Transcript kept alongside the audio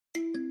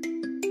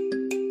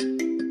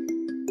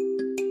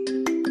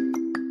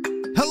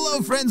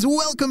Hello, friends.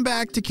 Welcome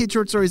back to Kid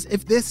Short Stories.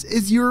 If this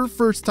is your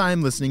first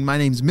time listening, my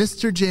name's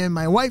Mr. Jim.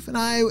 My wife and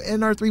I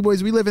and our three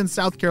boys, we live in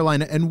South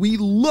Carolina, and we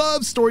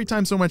love story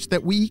time so much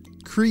that we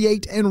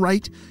create and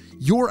write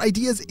your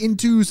ideas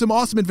into some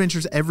awesome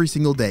adventures every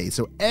single day.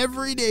 So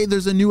every day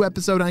there's a new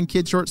episode on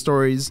Kid Short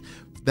Stories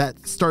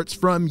that starts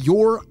from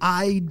your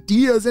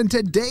ideas. And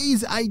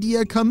today's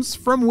idea comes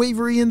from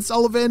Waverly and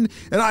Sullivan,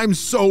 and I'm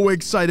so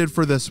excited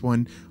for this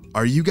one.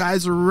 Are you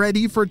guys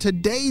ready for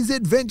today's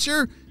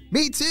adventure?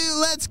 Me too,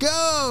 let's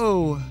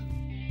go!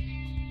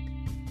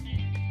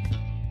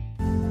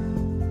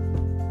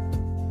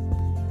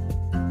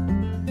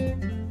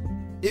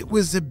 It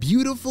was a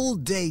beautiful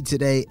day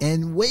today,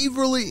 and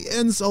Waverly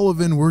and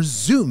Sullivan were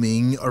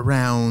zooming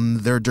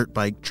around their dirt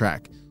bike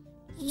track.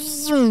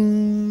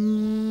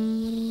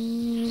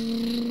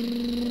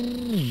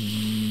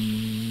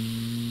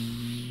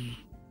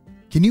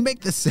 Can you make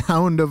the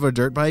sound of a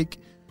dirt bike?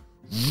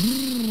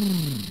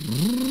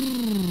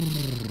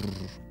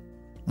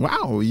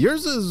 Wow,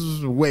 yours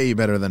is way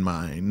better than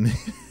mine.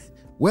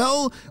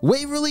 Well,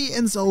 Waverly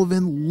and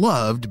Sullivan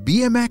loved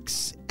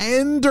BMX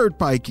and dirt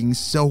biking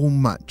so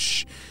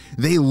much.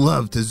 They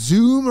loved to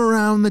zoom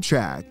around the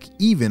track,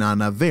 even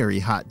on a very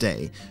hot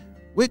day,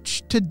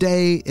 which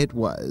today it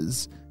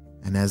was.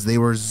 And as they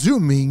were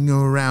zooming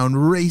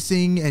around,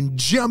 racing and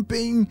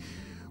jumping,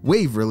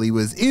 Waverly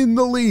was in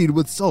the lead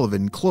with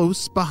Sullivan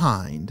close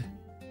behind.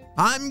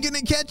 "I'm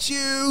gonna catch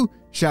you!"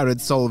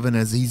 shouted Sullivan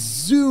as he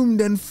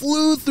zoomed and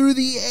flew through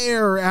the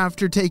air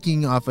after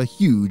taking off a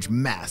huge,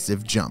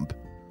 massive jump.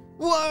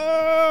 Whoa!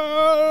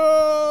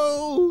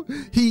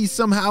 He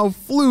somehow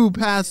flew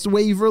past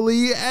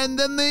Waverly, and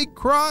then they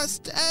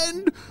crossed,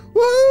 and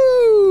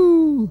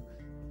woo!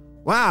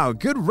 "Wow,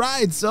 good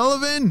ride,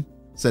 Sullivan,"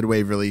 said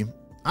Waverly.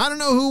 "I don't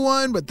know who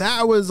won, but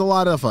that was a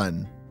lot of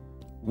fun."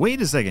 "Wait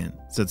a second,"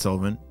 said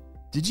Sullivan.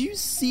 "Did you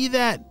see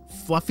that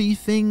fluffy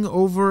thing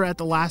over at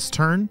the last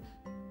turn?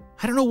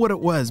 I don't know what it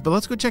was, but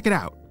let's go check it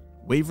out."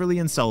 Waverly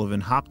and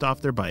Sullivan hopped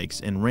off their bikes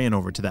and ran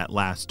over to that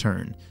last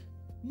turn.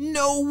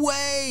 "No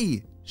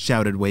way!"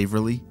 shouted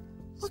Waverly.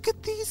 "Look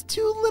at these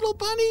two little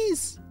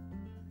bunnies."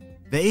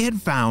 They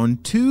had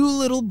found two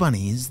little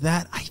bunnies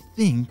that I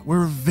think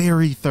were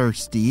very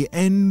thirsty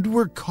and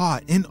were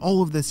caught in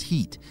all of this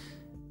heat.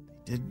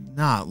 They did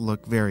not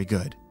look very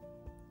good.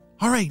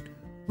 "All right,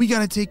 we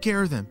gotta take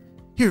care of them.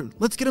 Here,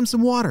 let's get them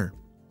some water,"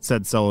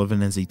 said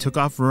Sullivan as he took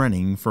off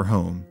running for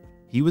home.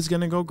 He was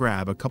going to go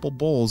grab a couple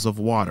bowls of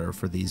water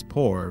for these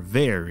poor,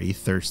 very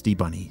thirsty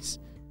bunnies.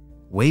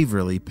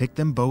 Waverly picked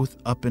them both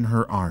up in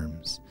her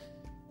arms.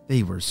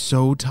 They were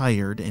so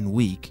tired and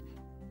weak,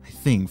 I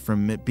think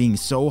from it being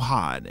so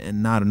hot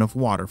and not enough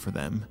water for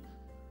them.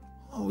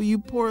 "Oh, you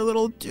poor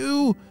little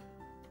two.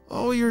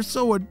 Oh, you're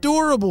so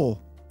adorable,"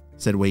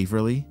 said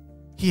Waverly.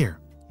 "Here,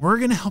 we're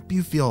going to help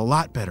you feel a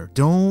lot better.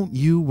 Don't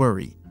you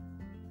worry."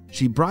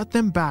 She brought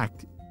them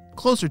back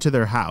closer to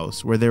their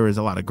house where there was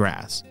a lot of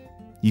grass.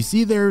 You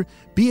see, their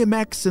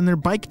BMX and their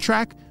bike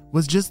track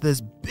was just this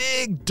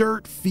big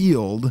dirt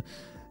field,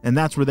 and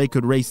that's where they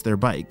could race their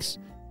bikes.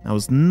 That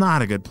was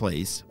not a good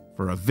place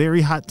for a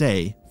very hot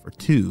day for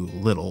two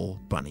little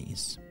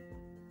bunnies.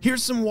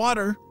 "Here's some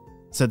water,"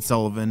 said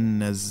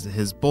Sullivan as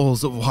his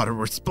bowls of water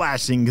were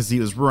splashing because he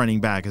was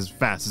running back as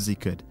fast as he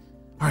could.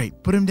 "All right,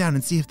 put them down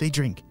and see if they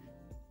drink."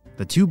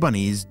 The two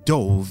bunnies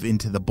dove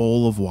into the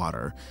bowl of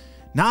water.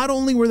 Not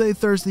only were they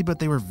thirsty, but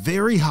they were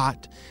very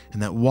hot,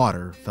 and that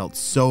water felt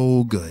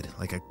so good,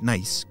 like a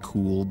nice,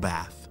 cool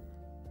bath.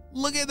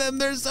 "Look at them,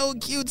 they're so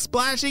cute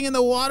splashing in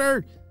the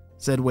water,"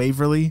 said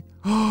Waverly.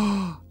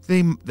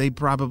 They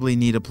probably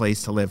need a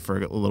place to live for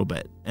a little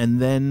bit, and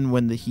then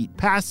when the heat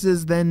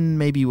passes, then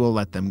maybe we'll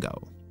let them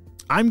go.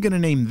 "I'm going to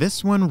name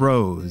this one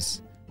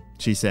Rose,"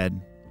 she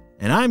said.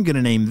 "And I'm going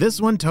to name this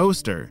one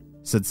Toaster,"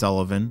 said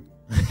Sullivan.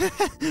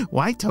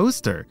 "Why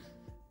Toaster?"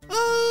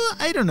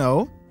 I don't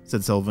know,"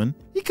 said Sullivan.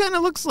 "He kind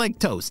of looks like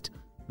toast."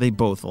 They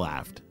both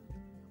laughed.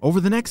 Over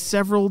the next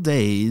several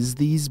days,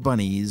 these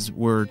bunnies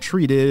were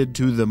treated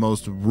to the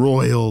most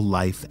royal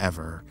life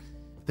ever.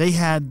 They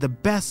had the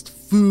best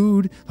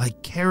food,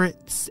 like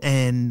carrots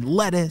and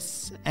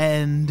lettuce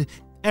and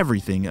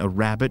everything a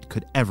rabbit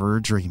could ever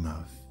dream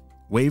of.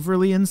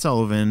 Waverly and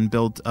Sullivan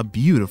built a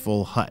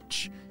beautiful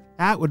hutch.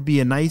 That would be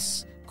a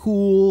nice,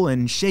 cool,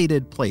 and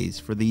shaded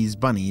place for these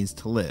bunnies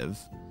to live.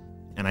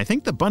 And I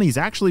think the bunnies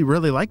actually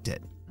really liked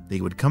it. They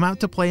would come out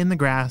to play in the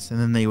grass, and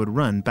then they would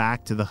run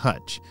back to the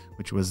hutch,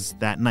 which was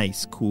that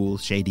nice, cool,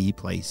 shady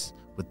place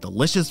with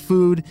delicious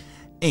food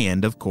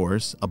and, of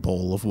course, a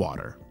bowl of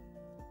water.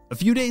 A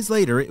few days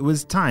later, it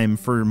was time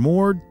for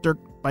more dirt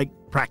bike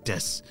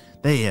practice.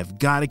 They have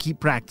got to keep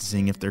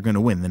practicing if they're going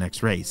to win the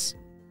next race.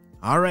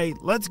 "All right,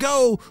 let's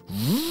go!"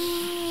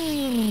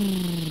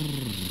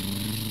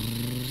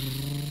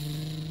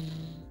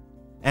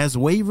 As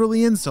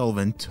Waverly and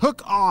Sullivan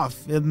took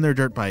off in their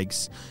dirt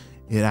bikes,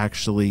 it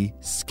actually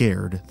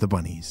scared the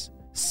bunnies.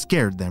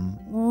 Scared them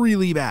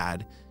really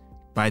bad.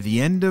 By the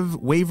end of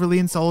Waverly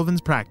and Sullivan's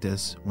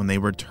practice, when they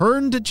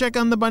returned to check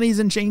on the bunnies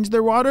and change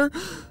their water,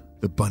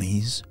 the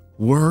bunnies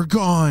were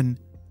gone.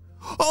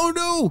 "Oh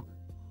no!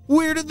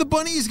 Where did the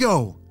bunnies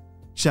go?"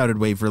 shouted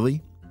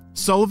Waverly.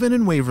 Sullivan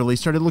and Waverly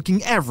started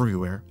looking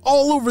everywhere,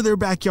 all over their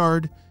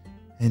backyard,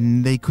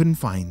 and they couldn't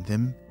find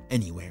them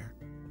anywhere.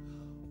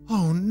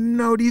 "Oh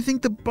no, do you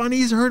think the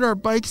bunnies heard our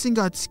bikes and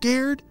got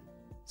scared?"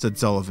 said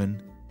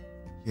Sullivan.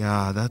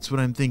 "Yeah, that's what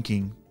I'm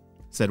thinking,"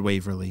 said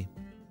Waverly.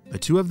 The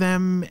two of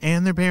them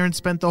and their parents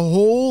spent the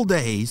whole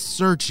day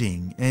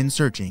searching and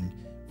searching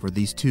for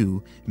these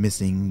two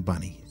missing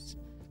bunnies.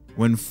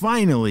 When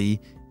finally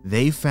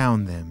they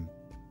found them,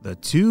 the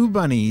two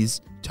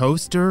bunnies,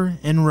 Toaster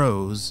and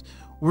Rose,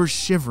 were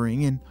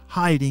shivering and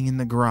hiding in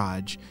the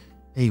garage.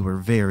 They were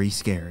very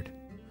scared.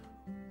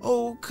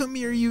 "Oh, come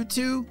here, you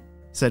two,"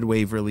 said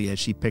Waverly as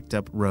she picked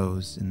up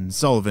Rose, and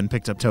Sullivan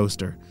picked up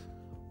Toaster.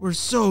 "We're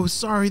so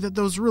sorry that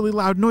those really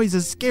loud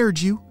noises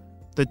scared you."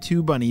 The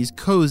two bunnies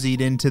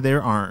cozied into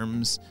their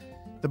arms.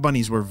 The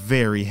bunnies were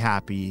very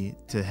happy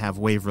to have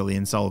Waverly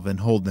and Sullivan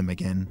hold them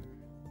again.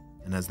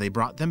 And as they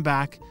brought them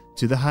back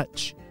to the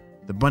hutch,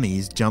 the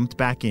bunnies jumped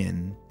back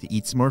in to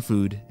eat some more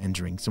food and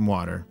drink some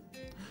water.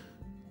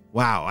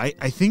 "Wow,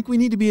 I think we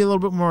need to be a little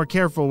bit more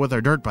careful with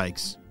our dirt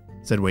bikes,"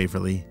 said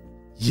Waverly.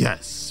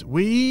 "Yes,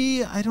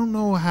 I don't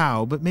know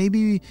how, but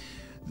maybe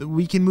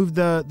we can move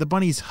the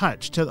bunny's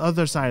hutch to the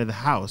other side of the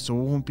house so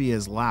it won't be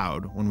as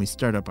loud when we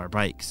start up our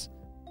bikes."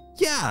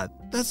 "Yeah,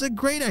 that's a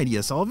great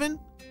idea, Sullivan,"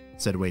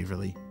 said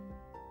Waverly.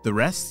 The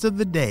rest of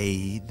the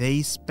day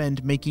they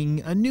spent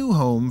making a new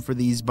home for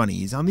these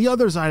bunnies on the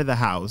other side of the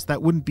house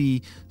that wouldn't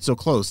be so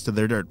close to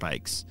their dirt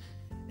bikes.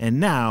 And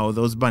now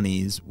those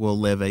bunnies will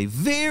live a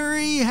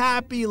very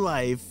happy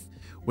life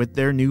with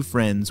their new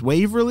friends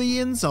Waverly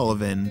and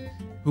Sullivan,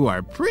 who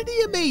are pretty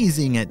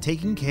amazing at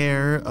taking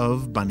care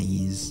of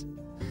bunnies.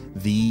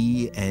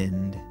 The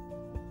end.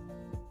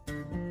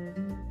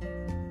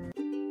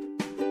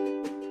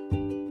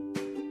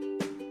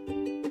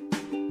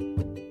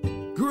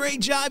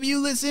 Great job, you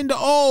listened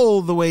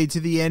all the way to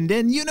the end,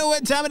 and you know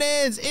what time it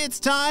is. It's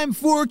time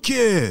for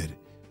Kid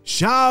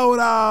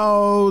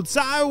Shoutouts.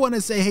 I want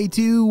to say hey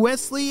to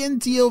Wesley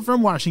and Teal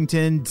from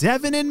Washington,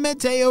 Devin and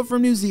Mateo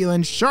from New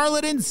Zealand,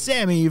 Charlotte and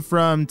Sammy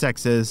from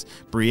Texas,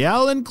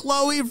 Brielle and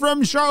Chloe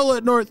from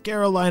Charlotte, North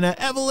Carolina,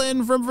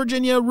 Evelyn from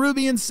Virginia,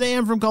 Ruby and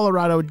Sam from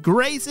Colorado,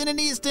 Grayson and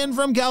Easton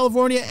from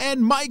California,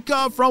 and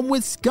Micah from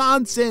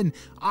Wisconsin.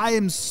 I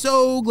am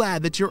so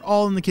glad that you're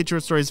all in the Kid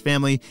Short Stories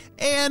family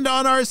and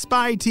on our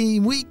spy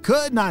team. We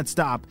could not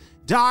stop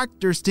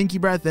Dr. Stinky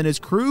Breath and his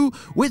crew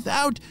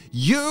without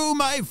you,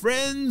 my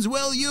friends.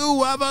 Well,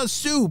 you have a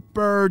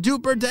super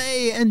duper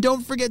day, and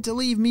don't forget to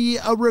leave me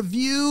a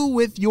review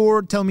with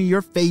tell me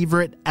your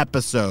favorite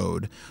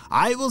episode.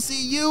 I will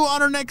see you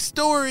on our next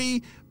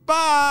story.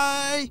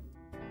 Bye.